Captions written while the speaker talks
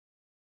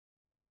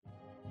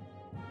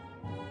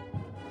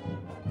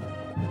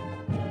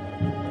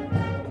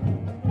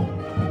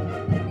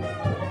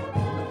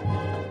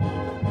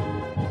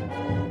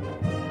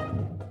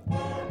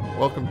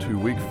Welcome to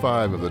week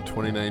 5 of the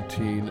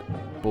 2019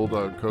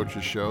 Bulldog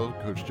Coaches Show.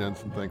 Coach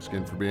Jensen, thanks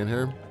again for being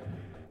here.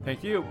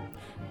 Thank you.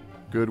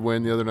 Good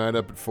win the other night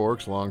up at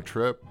Forks, long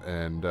trip,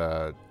 and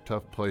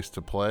tough place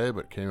to play,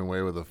 but came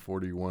away with a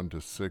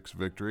 41-6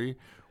 victory.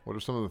 What are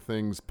some of the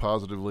things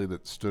positively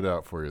that stood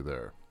out for you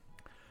there?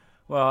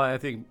 Well, I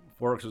think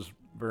Forks is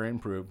very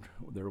improved.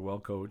 They're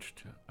well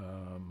coached.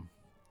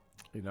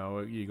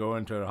 You go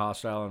into a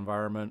hostile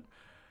environment.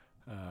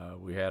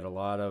 We had a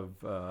lot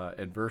of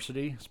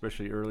adversity,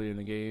 especially early in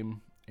the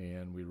game,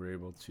 and we were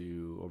able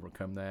to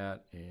overcome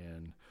that.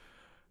 And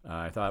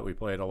I thought we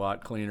played a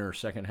lot cleaner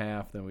second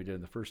half than we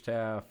did the first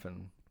half.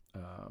 And,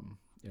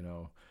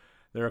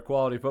 they're a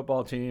quality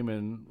football team,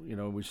 and,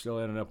 we still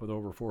ended up with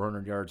over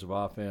 400 yards of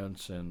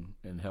offense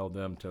and held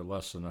them to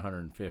less than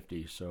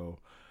 150. So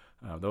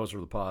those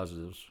are the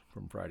positives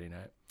from Friday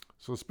night.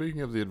 So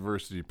speaking of the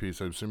adversity piece,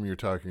 I assume you're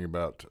talking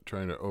about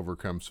trying to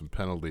overcome some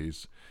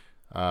penalties.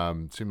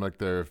 It seemed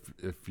like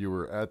if you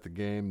were at the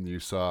game, you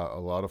saw a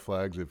lot of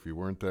flags. If you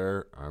weren't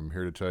there, I'm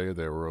here to tell you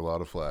there were a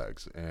lot of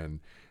flags. And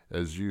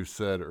as you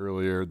said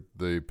earlier,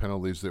 the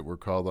penalties that were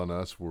called on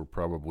us were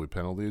probably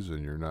penalties,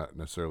 and you're not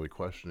necessarily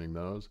questioning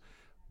those.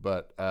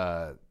 But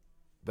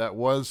that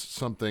was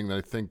something that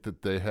I think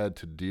that they had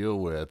to deal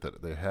with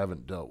that they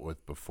haven't dealt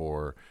with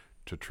before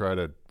to try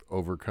to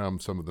overcome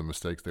some of the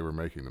mistakes they were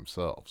making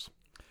themselves.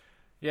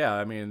 Yeah,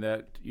 I mean,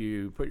 that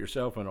you put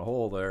yourself in a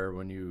hole there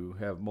when you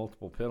have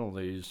multiple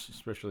penalties,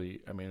 especially,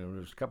 there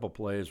was a couple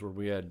plays where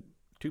we had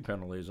 2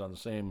 penalties on the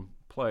same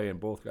play and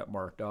both got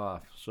marked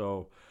off.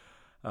 So,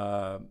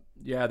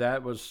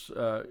 that was,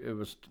 it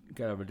was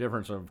kind of a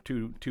difference of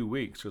two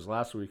weeks, because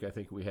last week I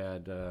think we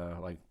had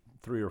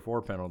 3 or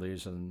 4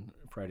 penalties, and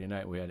Friday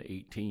night we had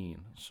 18.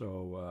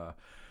 So,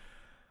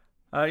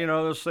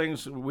 those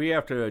things, we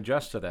have to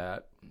adjust to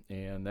that,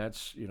 and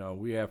that's,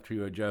 we have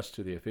to adjust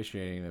to the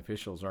officiating. The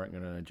officials aren't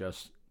going to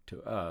adjust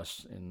to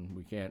us, and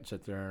we can't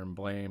sit there and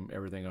blame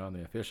everything on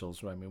the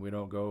officials. We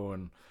don't go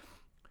and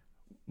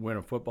win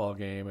a football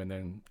game and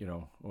then,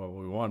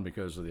 we won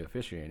because of the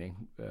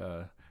officiating.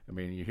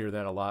 You hear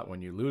that a lot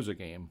when you lose a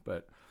game,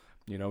 but,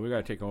 we got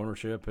to take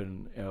ownership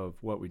of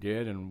what we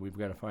did, and we've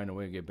got to find a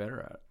way to get better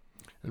at it.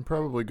 And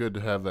probably good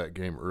to have that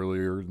game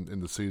earlier in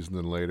the season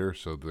than later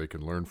so they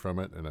can learn from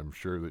it. And I'm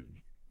sure that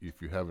if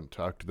you haven't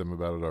talked to them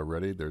about it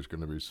already, there's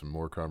going to be some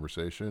more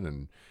conversation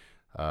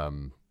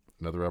and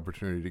another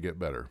opportunity to get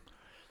better.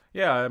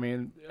 Yeah,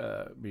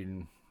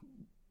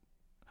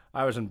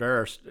 I was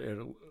embarrassed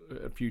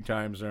a few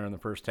times there in the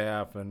first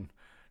half, and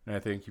I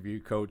think if you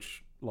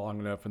coach long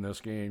enough in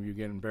this game, you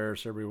get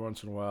embarrassed every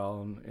once in a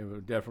while.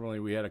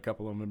 And we had a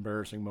couple of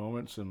embarrassing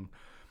moments, and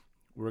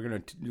we're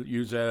going to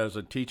use that as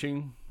a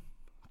teaching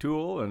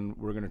tool, and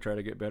we're going to try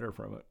to get better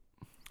from it.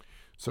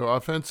 So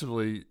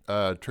offensively,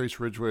 Trace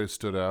Ridgway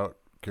stood out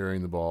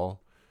carrying the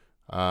ball.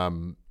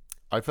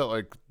 I felt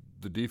like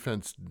the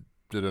defense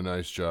did a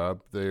nice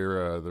job.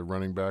 The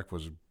running back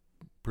was a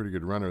pretty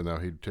good runner. Now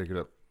he'd take it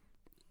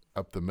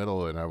up the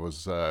middle, and I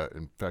was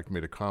in fact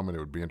made a comment.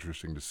 It would be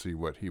interesting to see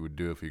what he would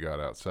do if he got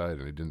outside,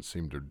 and he didn't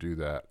seem to do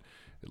that,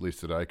 at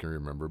least that I can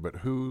remember. But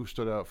who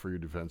stood out for you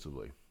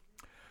defensively?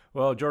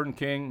 Well, Jordan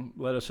King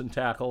led us in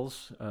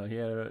tackles. He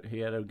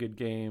had a good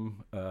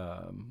game.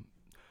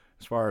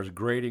 As far as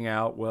grading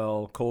out,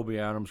 Colby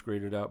Adams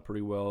graded out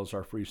pretty well as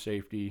our free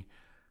safety.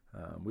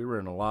 We were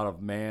in a lot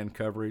of man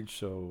coverage,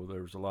 so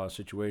there was a lot of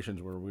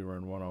situations where we were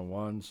in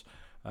one-on-ones.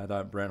 I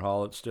thought Brent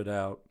Hollett stood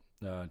out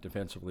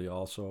defensively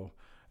also.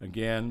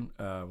 Again,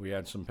 we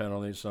had some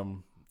penalties.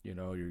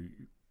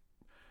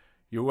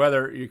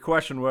 You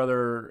question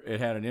whether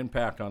it had an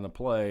impact on the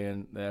play,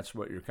 and that's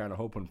what you're kind of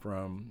hoping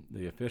from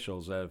the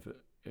officials. That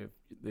if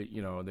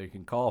they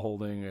can call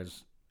holding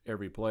as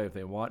every play if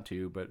they want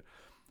to, but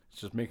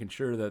it's just making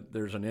sure that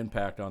there's an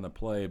impact on the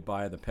play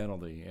by the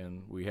penalty,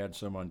 and we had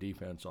some on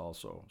defense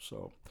also.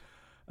 So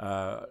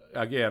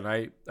again,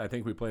 I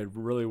think we played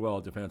really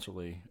well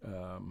defensively.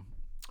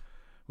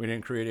 We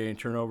didn't create any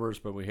turnovers,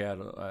 but we had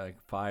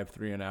 5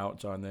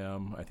 3-and-outs on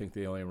them. I think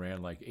they only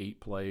ran 8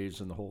 plays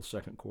in the whole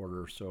second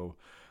quarter. So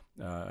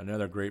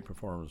another great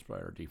performance by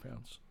our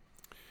defense.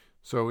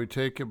 So we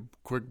take a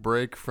quick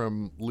break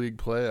from league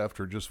play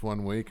after just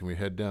 1 week, and we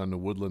head down to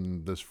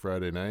Woodland this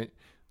Friday night.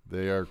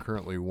 They are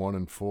currently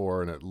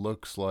 1-4, and it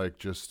looks like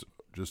just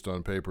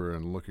on paper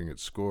and looking at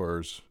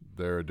scores,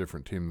 they're a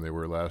different team than they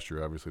were last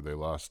year. Obviously, they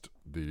lost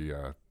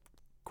the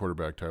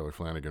quarterback Tyler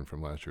Flanagan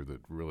from last year that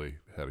really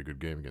had a good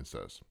game against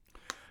us.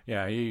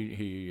 Yeah,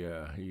 he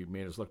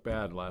made us look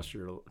bad last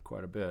year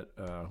quite a bit.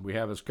 We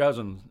have his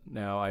cousin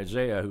now,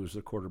 Isaiah, who's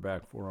the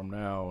quarterback for him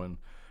now, and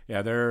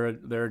yeah, they're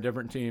a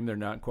different team. They're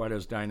not quite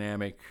as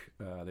dynamic.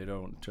 They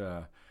don't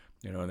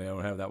they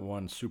don't have that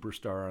one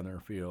superstar on their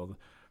field,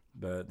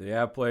 but they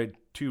have played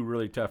 2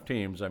 really tough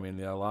teams. They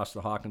lost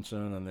to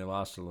Hawkinson and they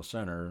lost to La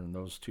Center, and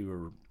those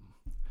 2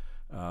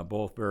 are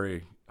both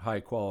very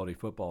high quality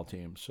football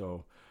teams.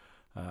 So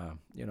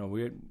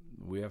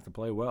we have to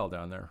play well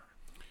down there.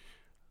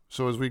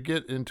 So as we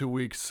get into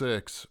week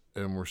 6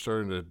 and we're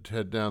starting to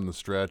head down the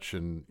stretch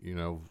and,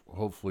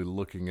 hopefully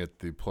looking at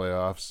the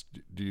playoffs,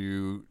 do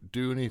you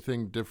do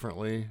anything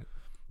differently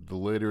the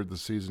later the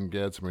season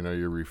gets? I mean, are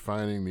you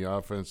refining the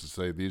offense to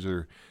say these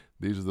are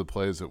the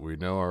plays that we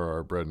know are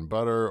our bread and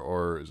butter,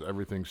 or is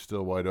everything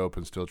still wide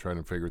open, still trying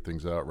to figure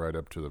things out right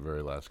up to the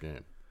very last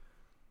game?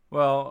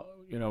 Well,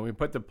 we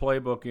put the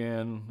playbook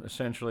in,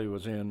 essentially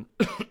was in,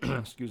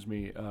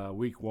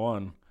 week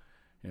 1.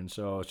 And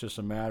so it's just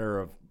a matter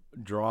of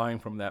drawing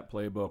from that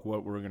playbook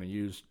what we're going to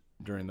use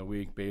during the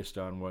week based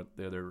on what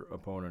the other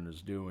opponent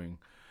is doing.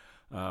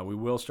 We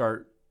will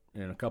start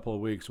in a couple of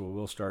weeks. We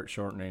will start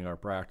shortening our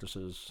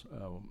practices.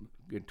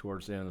 Get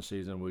towards the end of the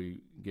season,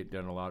 we get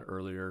done a lot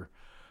earlier,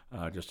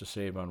 just to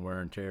save on wear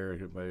and tear.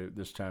 By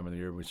this time of the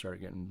year, we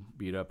start getting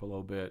beat up a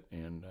little bit,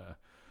 and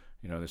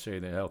they say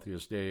the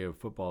healthiest day of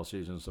football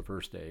season is the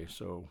first day.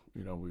 So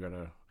we got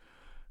to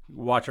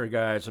watch our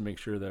guys and make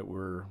sure that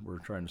we're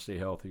trying to stay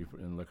healthy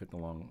and look at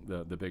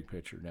the big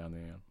picture down the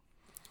end.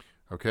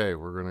 Okay,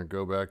 we're going to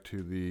go back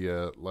to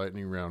the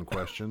lightning round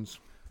questions.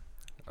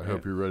 I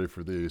hope you're ready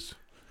for these.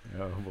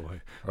 Oh,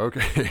 boy.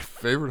 Okay,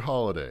 favorite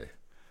holiday?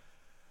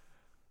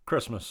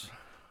 Christmas.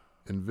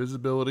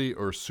 Invisibility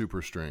or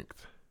super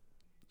strength?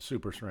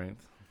 Super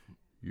strength.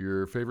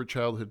 Your favorite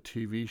childhood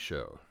TV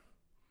show?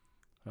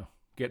 Oh,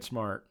 Get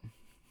Smart.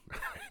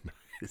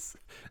 Nice.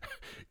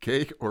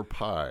 Cake or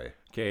pie?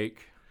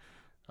 Cake.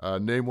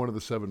 Name one of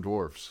the 7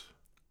 dwarfs.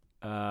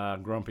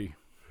 Grumpy.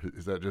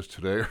 Is that just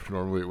today, or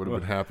normally it would have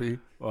been Happy?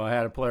 Well, I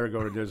had a player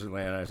go to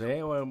Disneyland. I said,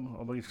 hey, well,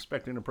 I'll be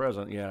expecting a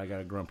present. Yeah, I got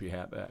a grumpy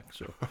hat back.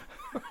 So,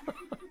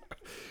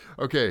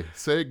 Okay,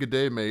 say good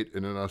day, mate,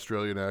 in an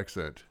Australian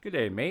accent. Good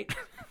day, mate.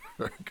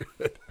 Very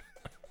good.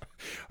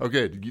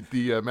 Okay,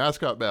 the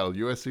mascot battle,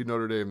 USC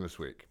Notre Dame this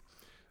week.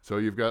 So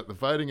you've got the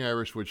Fighting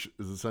Irish, which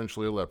is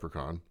essentially a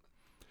leprechaun.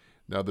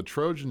 Now, the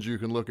Trojans you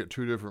can look at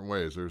 2 different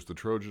ways. There's the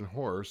Trojan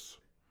horse,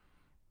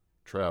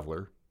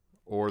 Traveler,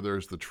 or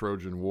there's the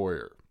Trojan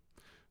warrior.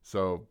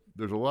 So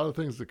there's a lot of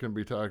things that can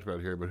be talked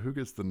about here, but who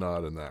gets the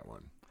nod in that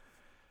one?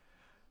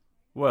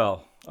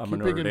 Well, I'm a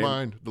Notre Dame. Keeping in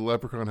mind, the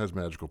leprechaun has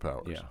magical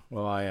powers. Yeah,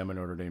 well, I am a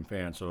Notre Dame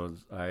fan, so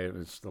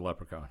it's the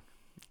leprechaun,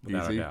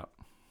 without Easy. a doubt.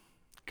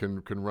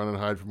 Can run and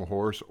hide from a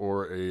horse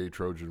or a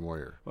Trojan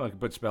warrior. Well, I can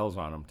put spells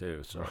on them,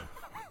 too, so...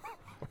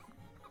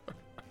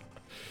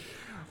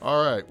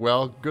 All right.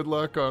 Well, good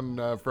luck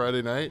on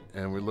Friday night,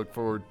 and we look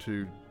forward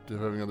to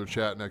having another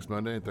chat next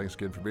Monday. And thanks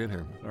again for being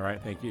here. All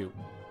right. Thank you.